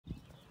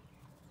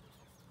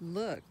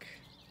Look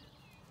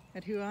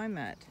at who I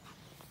met.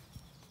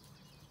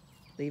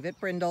 Leave it,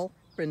 Brindle.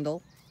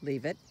 Brindle,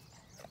 leave it.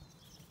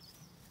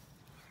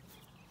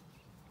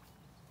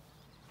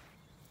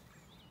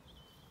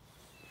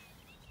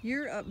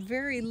 You're up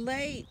very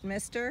late,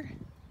 mister.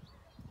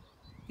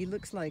 He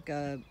looks like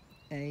a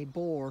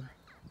boar,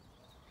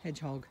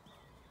 hedgehog.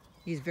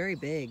 He's very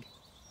big.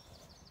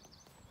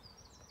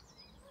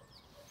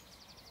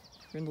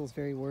 Brindle's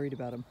very worried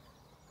about him.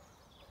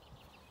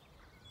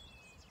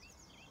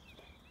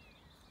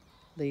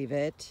 Leave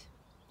it.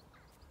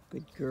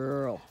 Good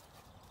girl.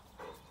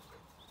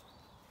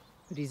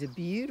 But he's a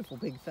beautiful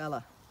big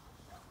fella.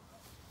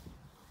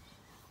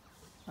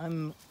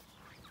 I'm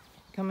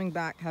coming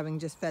back having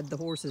just fed the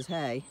horses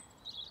hay,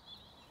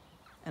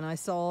 and I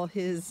saw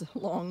his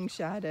long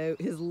shadow,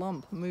 his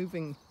lump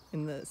moving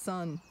in the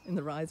sun, in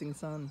the rising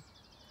sun.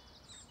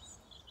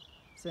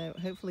 So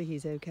hopefully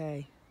he's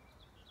okay.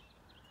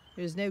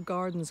 There's no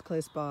gardens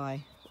close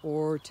by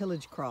or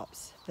tillage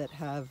crops that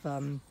have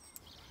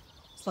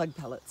slug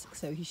pellets,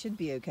 so he should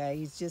be okay.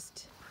 He's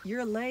just,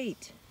 you're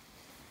late.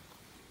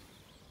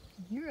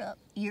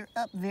 You're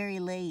up very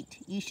late.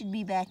 You should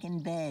be back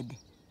in bed,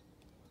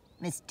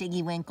 Miss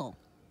Tiggy Winkle.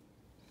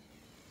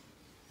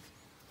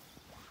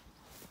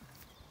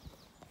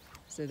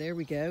 So there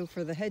we go.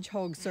 For the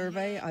hedgehog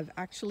survey, I've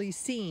actually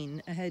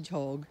seen a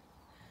hedgehog.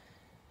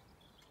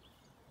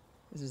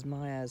 This is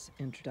Maya's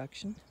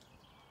introduction.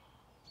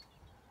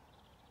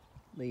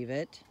 Leave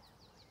it.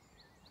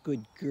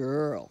 Good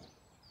girl.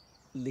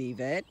 Leave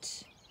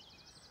it.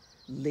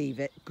 Leave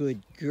it.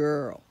 Good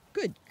girl.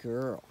 Good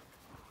girl.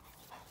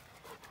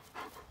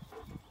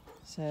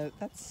 So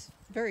that's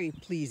very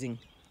pleasing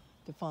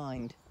to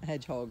find a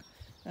hedgehog.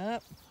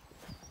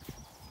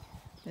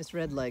 Miss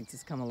Redlegs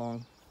has come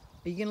along.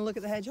 Are you gonna look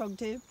at the hedgehog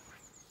too?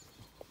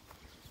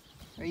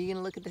 Are you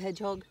gonna look at the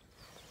hedgehog?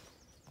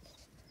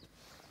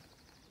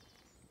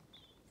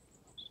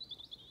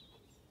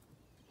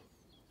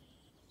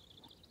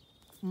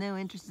 No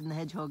interest in the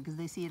hedgehog because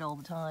they see it all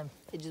the time.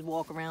 They just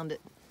walk around it.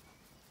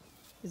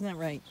 Isn't that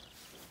right?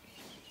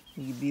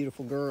 You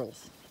beautiful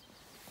girls.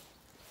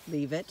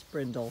 Leave it,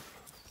 Brindle.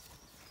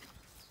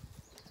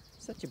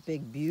 Such a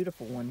big,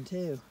 beautiful one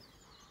too.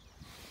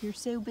 You're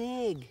so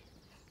big.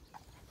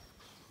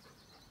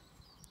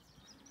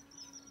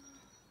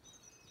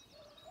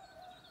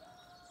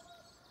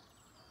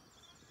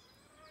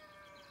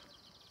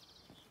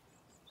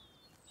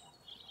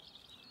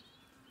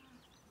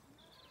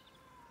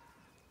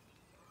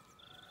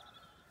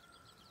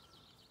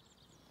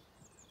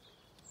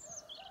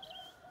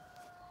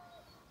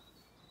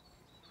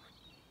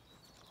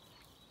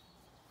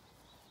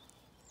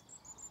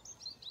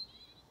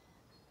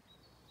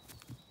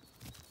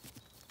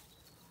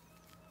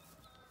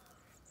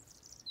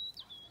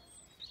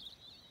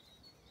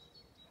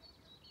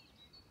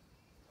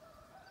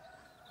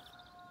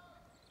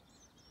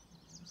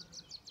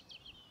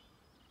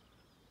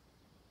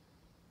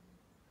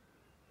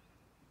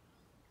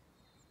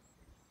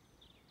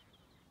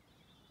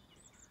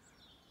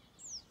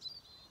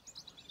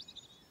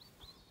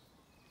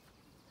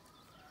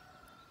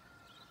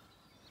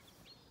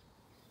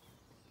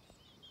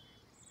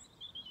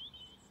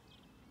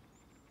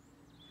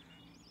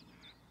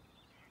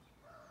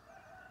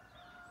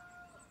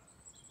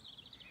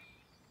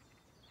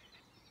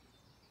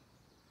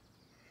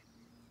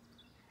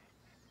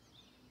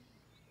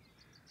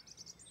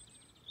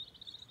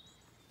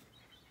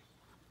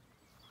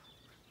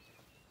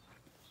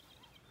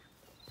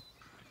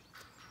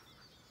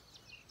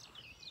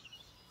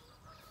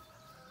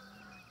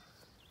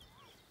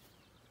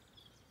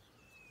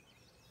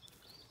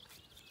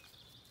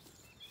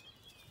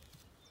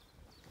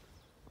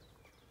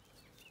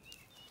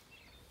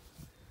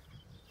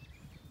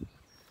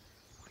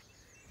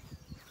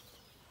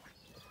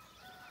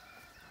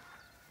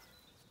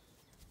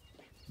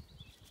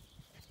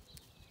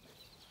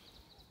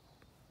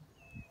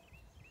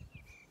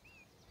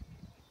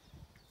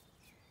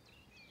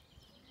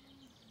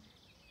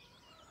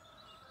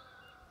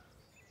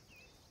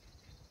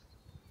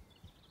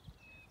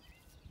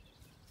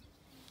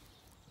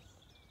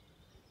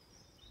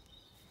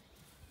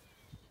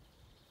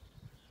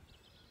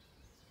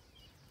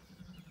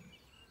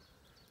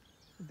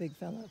 The big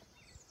fellow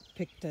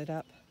picked it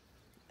up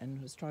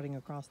and was trotting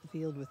across the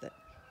field with it.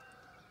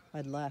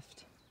 I'd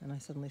left and I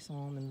suddenly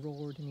saw him and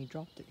roared and he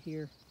dropped it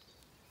here.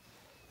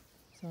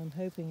 So I'm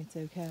hoping it's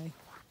okay.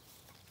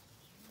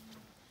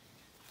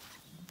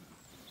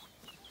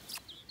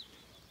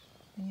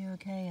 Are you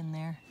okay in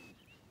there?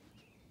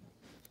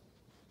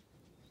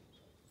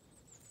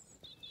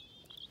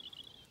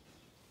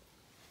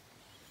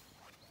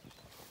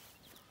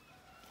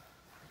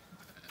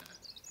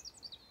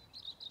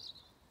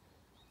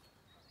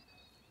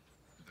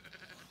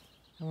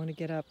 I want to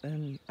get up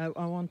and I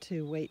want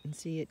to wait and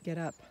see it get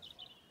up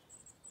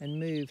and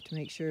move to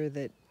make sure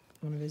that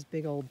one of his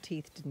big old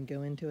teeth didn't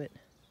go into it.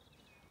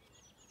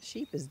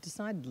 Sheep is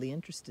decidedly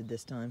interested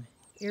this time.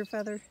 Ear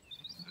feather,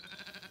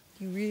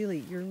 you're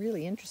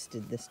really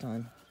interested this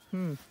time.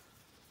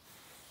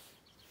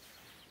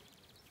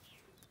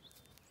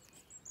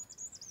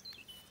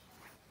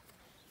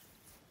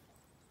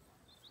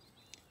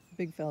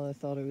 big fella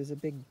thought it was a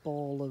big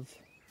ball of,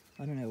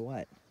 I don't know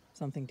what,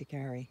 something to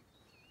carry.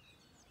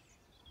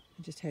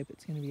 I just hope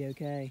it's going to be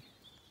okay.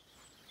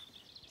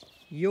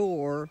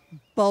 You're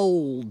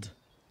bold.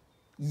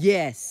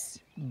 Yes,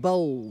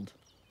 bold.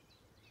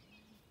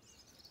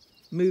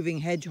 Moving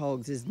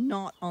hedgehogs is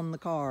not on the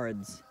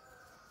cards.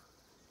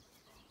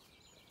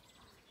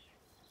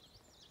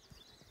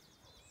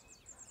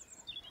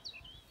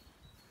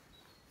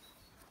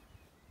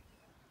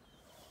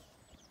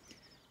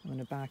 I'm going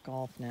to back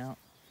off now.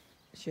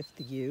 Shift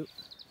the ute.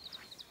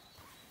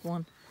 Come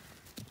on.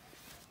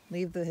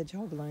 Leave the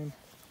hedgehog alone.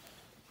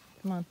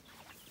 Come on.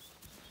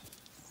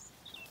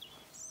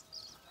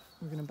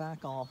 We're going to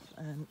back off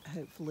and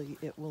hopefully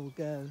it will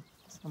go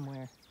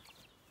somewhere.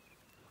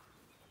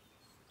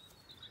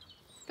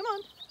 Come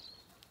on.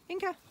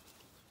 Inca.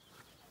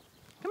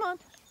 Come on.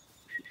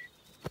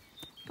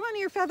 Come on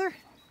here, Feather.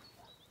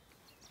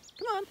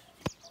 Come on.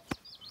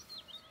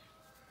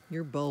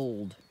 You're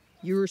bold.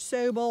 You were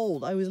so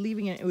bold. I was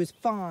leaving it. It was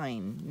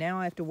fine. Now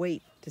I have to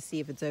wait to see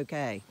if it's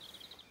okay.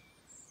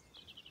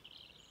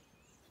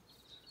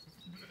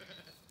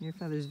 Your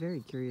Feather's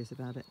very curious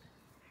about it.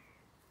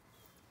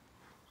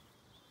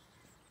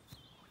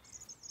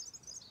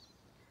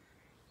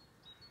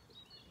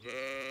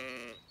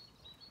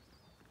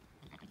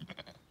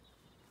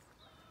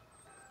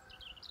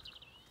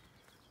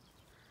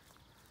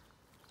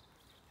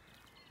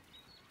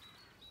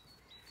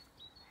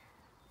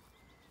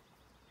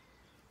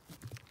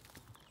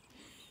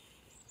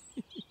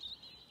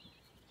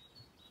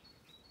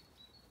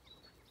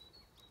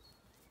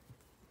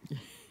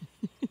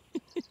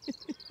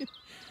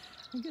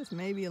 I guess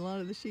maybe a lot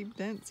of the sheep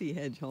don't see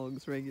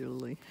hedgehogs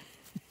regularly.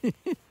 That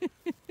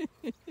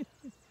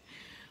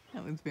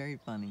was very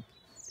funny.